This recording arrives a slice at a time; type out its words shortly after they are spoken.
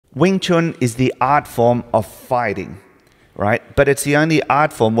Wing Chun is the art form of fighting, right? But it's the only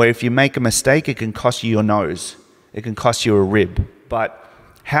art form where if you make a mistake, it can cost you your nose. It can cost you a rib. But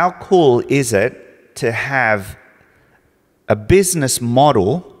how cool is it to have a business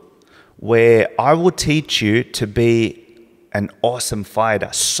model where I will teach you to be an awesome fighter,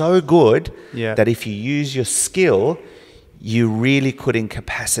 so good that if you use your skill, you really could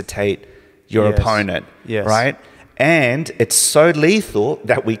incapacitate your opponent, right? And it's so lethal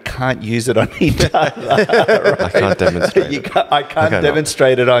that we can't use it on each other. Right? I can't demonstrate it. I can't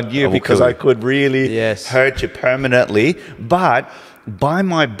demonstrate it on you because I could really hurt you permanently. But buy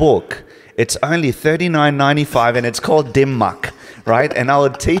my book. It's only $39.95 and it's called Dim Mak, right? And I will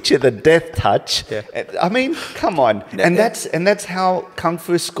teach you the death touch. I mean, come on. And that's how Kung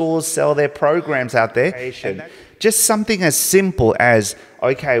Fu schools sell their programs out there. And just something as simple as,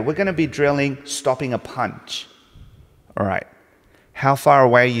 okay, we're going to be drilling stopping a punch. All right. How far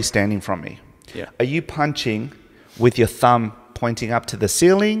away are you standing from me? Are you punching with your thumb pointing up to the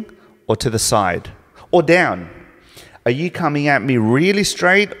ceiling or to the side or down? Are you coming at me really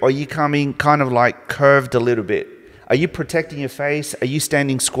straight or are you coming kind of like curved a little bit? Are you protecting your face? Are you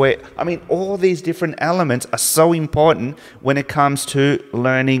standing square? I mean, all these different elements are so important when it comes to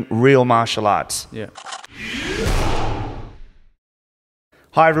learning real martial arts.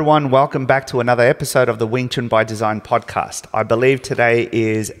 Hi everyone, welcome back to another episode of the Wing Chun by Design podcast. I believe today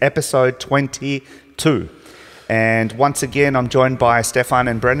is episode 22. And once again, I'm joined by Stefan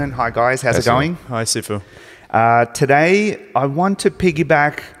and Brendan. Hi guys, how's it going? Hi SiFu. Today, I want to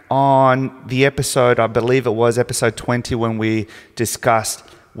piggyback on the episode, I believe it was episode 20, when we discussed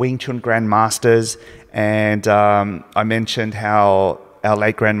Wing Chun Grandmasters. And I mentioned how our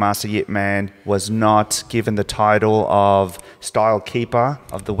late Grandmaster Yip Man was not given the title of Style Keeper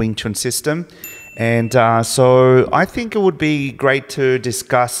of the Wing Chun system. And so I think it would be great to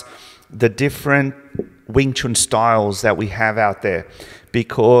discuss the different Wing Chun styles that we have out there.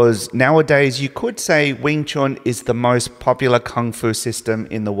 Because nowadays you could say Wing Chun is the most popular Kung Fu system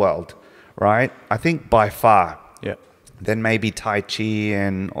in the world, right? I think by far. Then maybe Tai Chi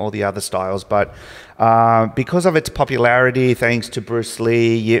and all the other styles. But because of its popularity, thanks to Bruce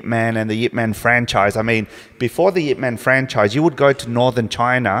Lee, Yip Man, and the Yip Man franchise, I mean, before the Yip Man franchise, you would go to northern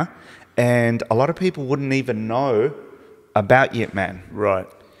China and a lot of people wouldn't even know about Yip Man. Right.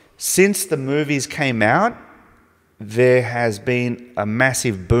 Since the movies came out, there has been a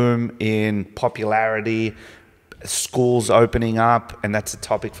massive boom in popularity, schools opening up, and that's a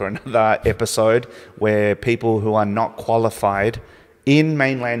topic for another episode, where people who are not qualified in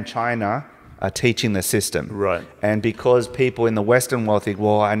mainland China are teaching the system. Right. And because people in the Western world think,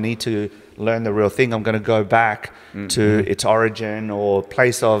 well, I need to learn the real thing, I'm going to go back to its origin or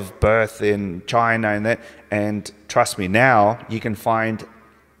place of birth in China, and trust me, now you can find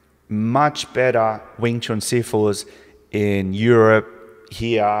much better Wing Chun SiFus in Europe,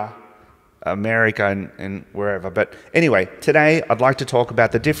 here, America, and wherever. But anyway, today I'd like to talk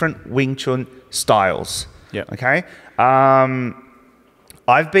about the different Wing Chun styles. Okay.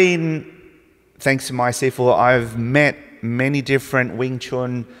 I've been, thanks to my SiFu, I've met many different Wing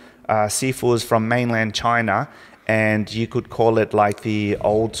Chun SiFus from mainland China, and you could call it like the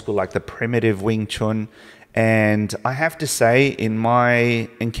old school, like the primitive Wing Chun. And I have to say, in my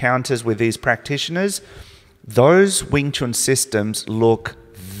encounters with these practitioners, those Wing Chun systems look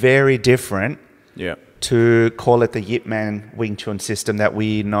very different to call it the Yip Man Wing Chun system that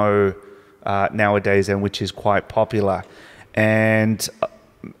we know nowadays, and which is quite popular. And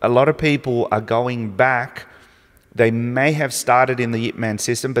a lot of people are going back. They may have started in the Yip Man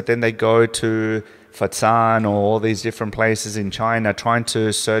system, but then they go to Fatsan or all these different places in China trying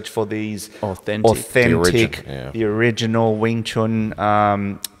to search for these authentic the original Wing Chun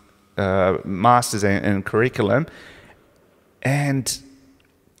masters and curriculum. And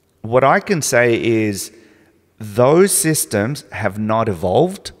what I can say is those systems have not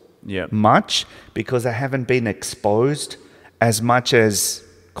evolved much because they haven't been exposed as much as,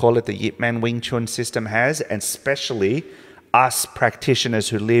 call it, the Yip Man Wing Chun system has, and especially us practitioners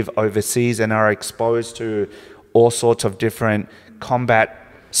who live overseas and are exposed to all sorts of different combat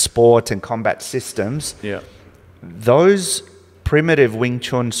sports and combat systems. Those primitive Wing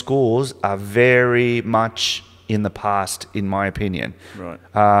Chun schools are very much in the past, in my opinion.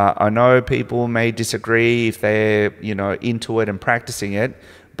 I know people may disagree if they're, into it and practicing it,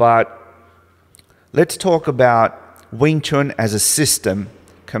 but let's talk about Wing Chun as a system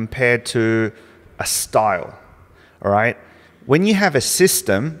compared to a style. All right. When you have a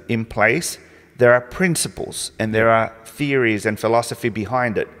system in place, there are principles and there are theories and philosophy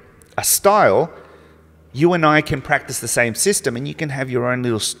behind it. A style you and I can practice the same system, and you can have your own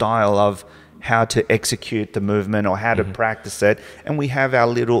little style of how to execute the movement or how to practice it, and we have our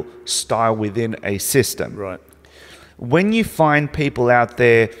little style within a system. Right. When you find people out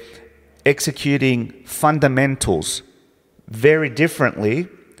there executing fundamentals very differently,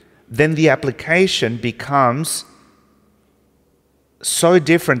 then the application becomes so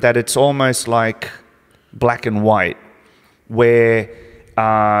different that it's almost like black and white, where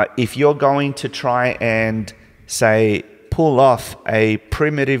if you're going to try and, say, pull off a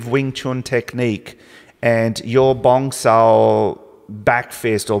primitive Wing Chun technique and your Bong Sao back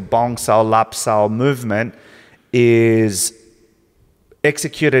fist or Bong Sao Lap Sao movement is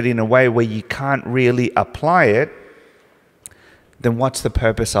executed in a way where you can't really apply it, then what's the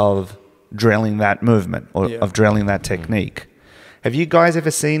purpose of drilling that movement or of drilling that technique? Have you guys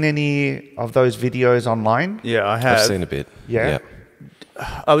ever seen any of those videos online? Yeah, I have. I've seen a bit. Yeah.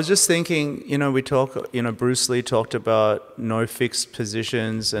 I was just thinking, we talk, Bruce Lee talked about no fixed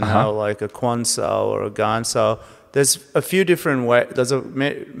positions and how like a Quan Sao or a Gan Sao, there's a few different ways,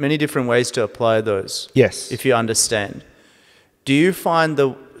 many different ways to apply those. Yes. If you understand. Do you find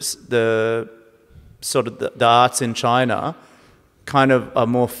the sort of the arts in China kind of are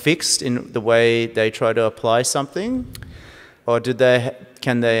more fixed in the way they try to apply something? Or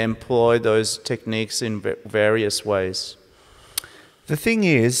can they employ those techniques in various ways? The thing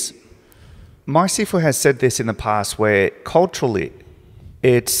is, my SiFu has said this in the past, where culturally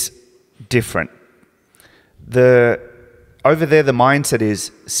it's different. Over there, the mindset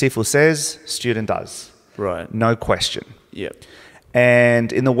is SiFu says, student does. Right. No question. Yep.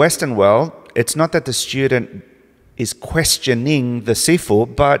 And in the Western world, it's not that the student is questioning the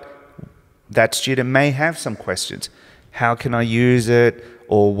SiFu, but that student may have some questions. How can I use it?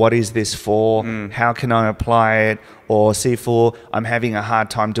 Or what is this for? How can I apply it? Or SiFu, I'm having a hard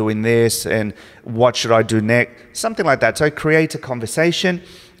time doing this, and what should I do next? Something like that. So it creates a conversation,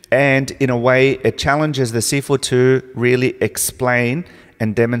 and in a way, it challenges the SiFu to really explain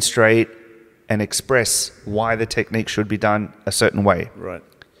and demonstrate and express why the technique should be done a certain way. Right.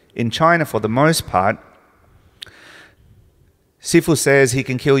 In China, for the most part, SiFu says he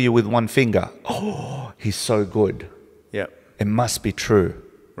can kill you with one finger. Oh, he's so good. Yep. It must be true.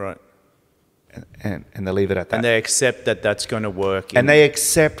 Right. And they leave it at that. And they accept that that's going to work. And they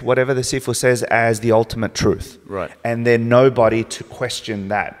accept whatever the SiFu says as the ultimate truth. Right. And they're nobody to question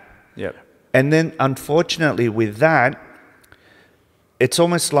that. Yep. And then, unfortunately, with that, it's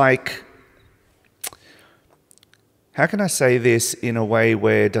almost like, how can I say this in a way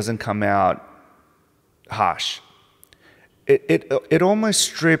where it doesn't come out harsh? It almost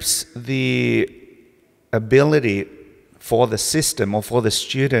strips the ability for the system or for the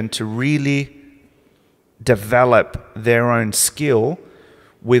student to really develop their own skill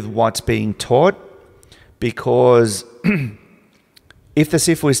with what's being taught, because if the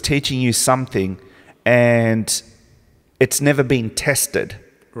SiFu is teaching you something and it's never been tested,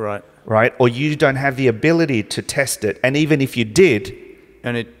 right, or you don't have the ability to test it, and even if you did,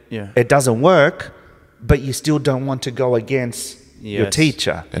 and it doesn't work, but you still don't want to go against your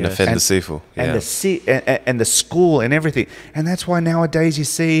teacher and offend the SiFu, and the school and everything. And that's why nowadays you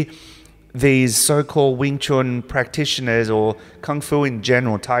see these so-called Wing Chun practitioners or Kung Fu in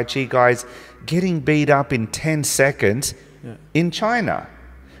general, Tai Chi guys, getting beat up in 10 seconds in China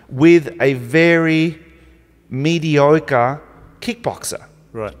with a very mediocre kickboxer.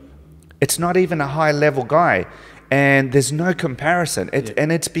 Right. It's not even a high-level guy, and there's no comparison.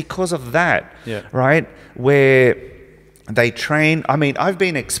 And it's because of that, right, where they train. I mean, I've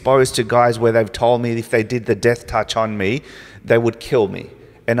been exposed to guys where they've told me if they did the death touch on me, they would kill me.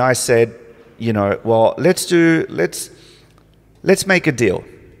 And I said, well, let's make a deal.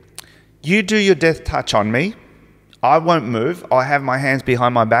 You do your death touch on me, I won't move. I'll have my hands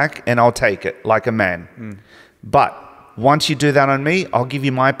behind my back and I'll take it like a man. But once you do that on me, I'll give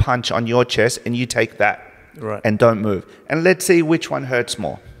you my punch on your chest and you take that. Right. And don't move. And let's see which one hurts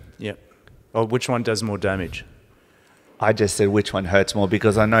more. Yeah. Or which one does more damage. I just said which one hurts more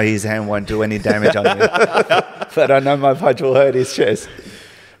because I know his hand won't do any damage on me. But I know my punch will hurt his chest.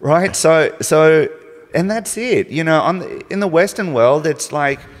 Right? So and that's it. In the Western world, it's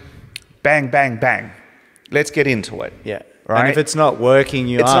like bang, bang, bang. Let's get into it. Yeah. Right? And if it's not working,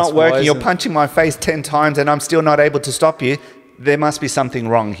 it's not working. You're punching my face 10 times and I'm still not able to stop you. There must be something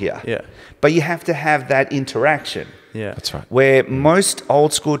wrong here. Yeah. But you have to have that interaction. Yeah. That's right. Where most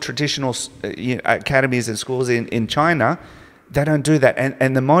old school traditional academies and schools in China, they don't do that.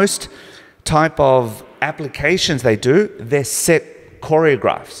 And the most type of applications they do, they're set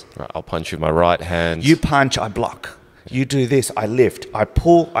choreographs. Right, I'll punch you with my right hand. You punch, I block. You do this, I lift, I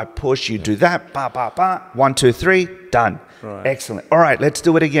pull, I push, you do that, ba, ba, ba, 1, 2, 3, done. Right. Excellent. All right, let's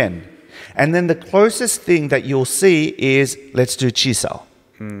do it again. And then the closest thing that you'll see is, let's do chisao.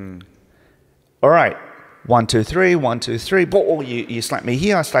 All right, 1, 2, 3, 1, 2, 3. Oh, you slap me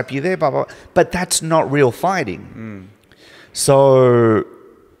here, I slap you there, blah, blah. But that's not real fighting. So,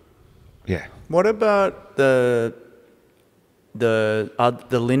 yeah. What about the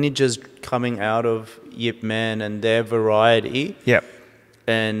lineages coming out of Yip Man and their variety? Yep.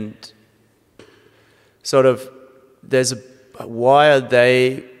 And sort of, why are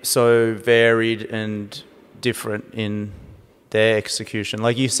they so varied and different in their execution?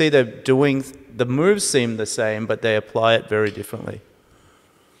 Like you see they're doing, the moves seem the same, but they apply it very differently.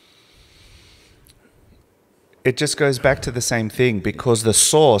 It just goes back to the same thing, because the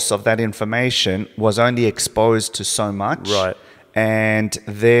source of that information was only exposed to so much. Right. And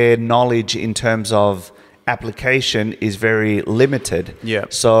their knowledge in terms of application is very limited. Yeah.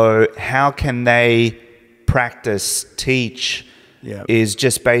 So how can they practice, teach, Yeah. is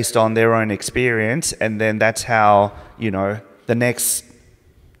just based on their own experience. And then that's how, the next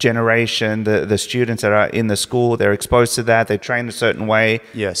generation, the students that are in the school, they're exposed to that, they're trained a certain way.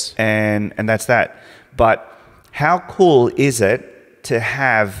 Yes. And that's that. But how cool is it to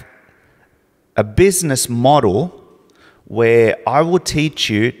have a business model where I will teach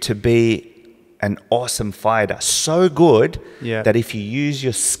you to be an awesome fighter, so good that if you use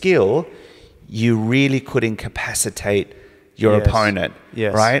your skill, you really could incapacitate your opponent,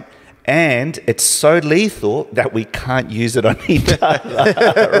 right? And it's so lethal that we can't use it on each other.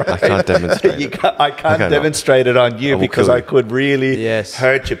 Right? I can't demonstrate it. I can't demonstrate it on you because I could really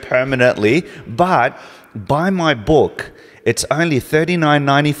hurt you permanently. But buy my book. It's only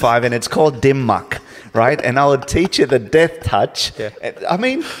 $39.95 and it's called Dim Mak, right? And I will teach you the death touch. Yeah. I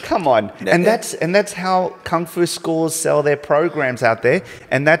mean, come on. And that's how Kung Fu schools sell their programs out there.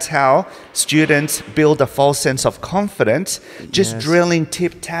 And that's how students build a false sense of confidence, just drilling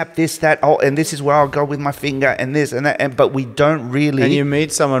tip, tap, this, that, and this is where I'll go with my finger and this and that. But we don't really... And you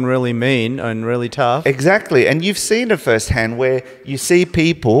meet someone really mean and really tough. Exactly. And you've seen it firsthand where you see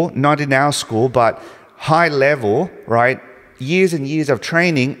people, not in our school, but high level, right? Years and years of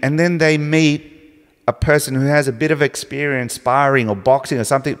training, and then they meet a person who has a bit of experience sparring or boxing or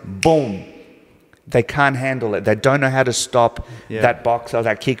something, boom, they can't handle it. They don't know how to stop that boxer,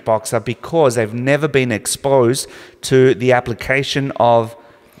 that kickboxer, because they've never been exposed to the application of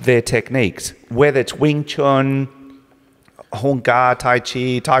their techniques, whether it's Wing Chun, Hung Gar, Tai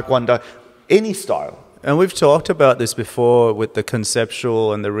Chi, Taekwondo, any style. And we've talked about this before with the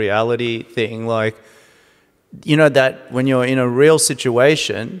conceptual and the reality thing, like, that when you're in a real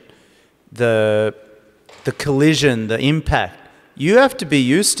situation, the collision, the impact, you have to be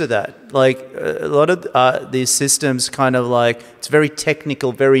used to that. Like a lot of these systems kind of like, it's very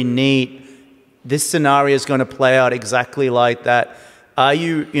technical, very neat. This scenario is going to play out exactly like that. Are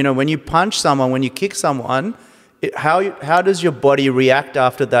you, when you punch someone, when you kick someone, how does your body react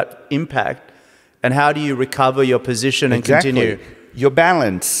after that impact? And how do you recover your position and continue? Your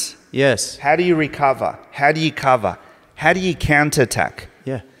balance. Yes. How do you recover? How do you cover? How do you counterattack?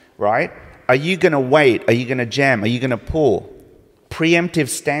 Yeah. Right? Are you going to wait? Are you going to jam? Are you going to pull? Preemptive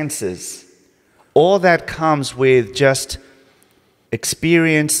stances. All that comes with just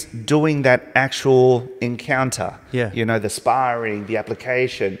experience doing that actual encounter. Yeah. The sparring, the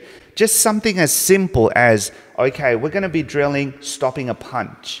application. Just something as simple as, okay, we're going to be drilling stopping a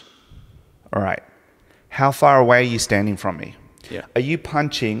punch. All right. How far away are you standing from me? Yeah. Are you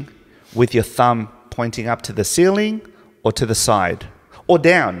punching with your thumb pointing up to the ceiling or to the side or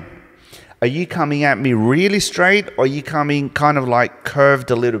down? Are you coming at me really straight, or are you coming kind of like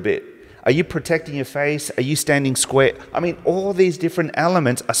curved a little bit? Are you protecting your face? Are you standing square? I mean, all these different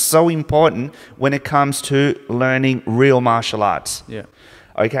elements are so important when it comes to learning real martial arts. Yeah.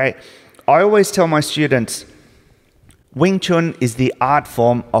 Okay. I always tell my students, Wing Chun is the art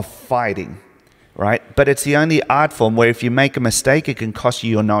form of fighting. Right? But it's the only art form where if you make a mistake, it can cost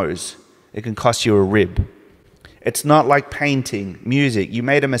you your nose. It can cost you a rib. It's not like painting, music. You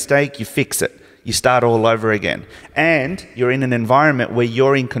made a mistake, you fix it. You start all over again. And you're in an environment where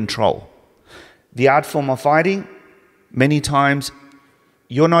you're in control. The art form of fighting, many times,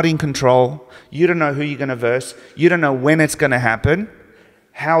 you're not in control. You don't know who you're going to verse. You don't know when it's going to happen,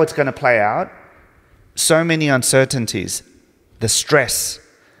 how it's going to play out. So many uncertainties. The stress.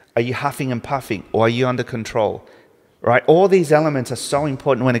 Are you huffing and puffing, or are you under control? Right? All these elements are so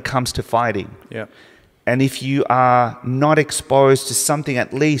important when it comes to fighting. Yeah. And if you are not exposed to something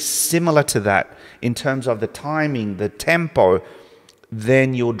at least similar to that in terms of the timing, the tempo,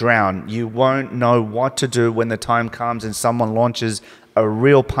 then you'll drown. You won't know what to do when the time comes and someone launches a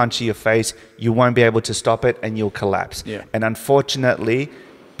real punch to your face. You won't be able to stop it and you'll collapse. Yeah. And unfortunately,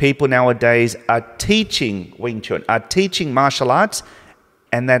 people nowadays are teaching Wing Chun, are teaching martial arts,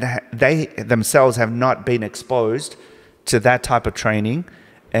 and that they themselves have not been exposed to that type of training.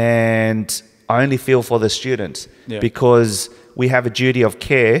 And I only feel for the students, because we have a duty of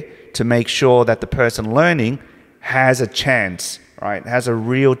care to make sure that the person learning has a chance, right? Has a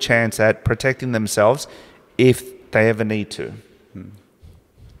real chance at protecting themselves if they ever need to.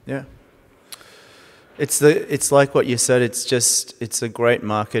 Yeah. It's like what you said, it's a great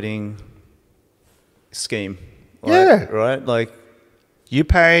marketing scheme. Right? Like, you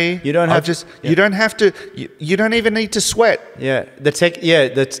pay. You don't have You don't have to. You don't even need to sweat. Yeah.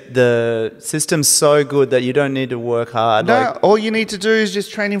 The system's so good that you don't need to work hard. No, all you need to do is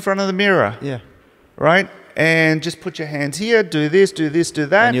just train in front of the mirror. Yeah. Right? And just put your hands here, do this, do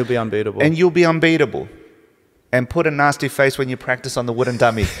that. And you'll be unbeatable. And you'll be unbeatable. And put a nasty face when you practice on the wooden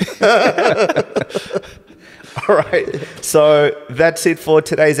dummy. All right. So that's it for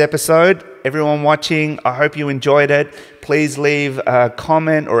today's episode. Everyone watching, I hope you enjoyed it. Please leave a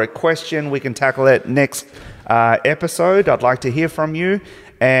comment or a question. We can tackle it next episode. I'd like to hear from you.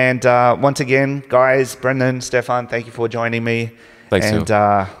 And once again, guys, Brendan, Stefan, thank you for joining me. Thanks, and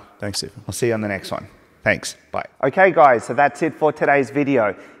thanks, Stefan. I'll see you on the next one. Thanks. Bye. Okay, guys, so that's it for today's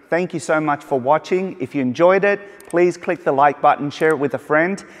video. Thank you so much for watching. If you enjoyed it, please click the like button, share it with a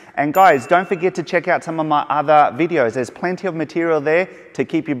friend. And guys, don't forget to check out some of my other videos. There's plenty of material there to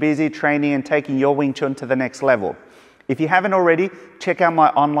keep you busy training and taking your Wing Chun to the next level. If you haven't already, check out my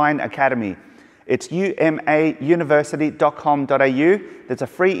online academy. It's umauniversity.com.au. There's a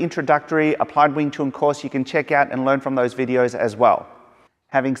free introductory applied Wing Chun course you can check out and learn from those videos as well.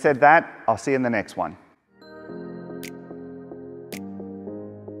 Having said that, I'll see you in the next one.